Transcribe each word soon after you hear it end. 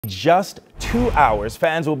Just 2 hours,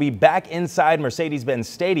 fans will be back inside Mercedes-Benz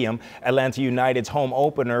Stadium. Atlanta United's home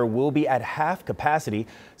opener will be at half capacity.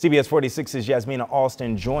 CBS 46's Yasmina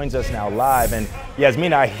Alston joins us now live. And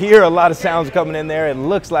Yasmina, I hear a lot of sounds coming in there. It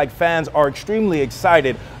looks like fans are extremely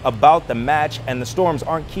excited about the match, and the storms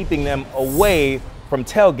aren't keeping them away from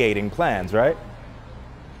tailgating plans, right?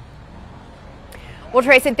 Well,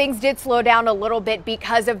 Trayson, things did slow down a little bit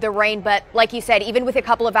because of the rain, but like you said, even with a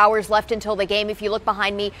couple of hours left until the game, if you look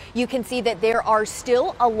behind me, you can see that there are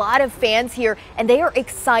still a lot of fans here, and they are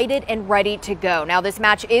excited and ready to go. Now, this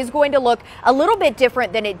match is going to look a little bit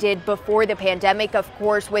different than it did before the pandemic, of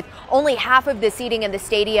course, with only half of the seating in the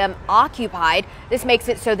stadium occupied. This makes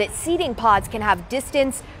it so that seating pods can have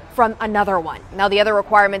distance from another one. Now, the other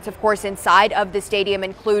requirements, of course, inside of the stadium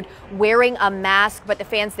include wearing a mask, but the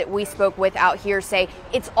fans that we spoke with out here say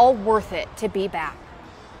it's all worth it to be back.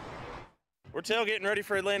 We're tailgating ready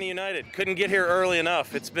for Atlanta United. Couldn't get here early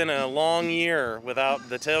enough. It's been a long year without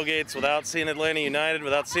the tailgates, without seeing Atlanta United,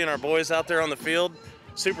 without seeing our boys out there on the field.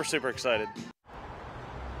 Super, super excited.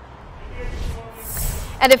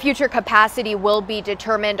 And the future capacity will be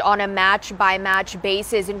determined on a match-by-match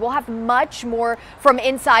basis, and we'll have much more from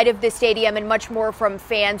inside of the stadium and much more from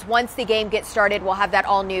fans. Once the game gets started, we'll have that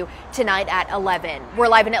all new tonight at 11. We're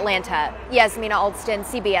live in Atlanta. Yasmina Alston,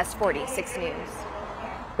 CBS 46 News.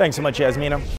 Thanks so much, Yasmina.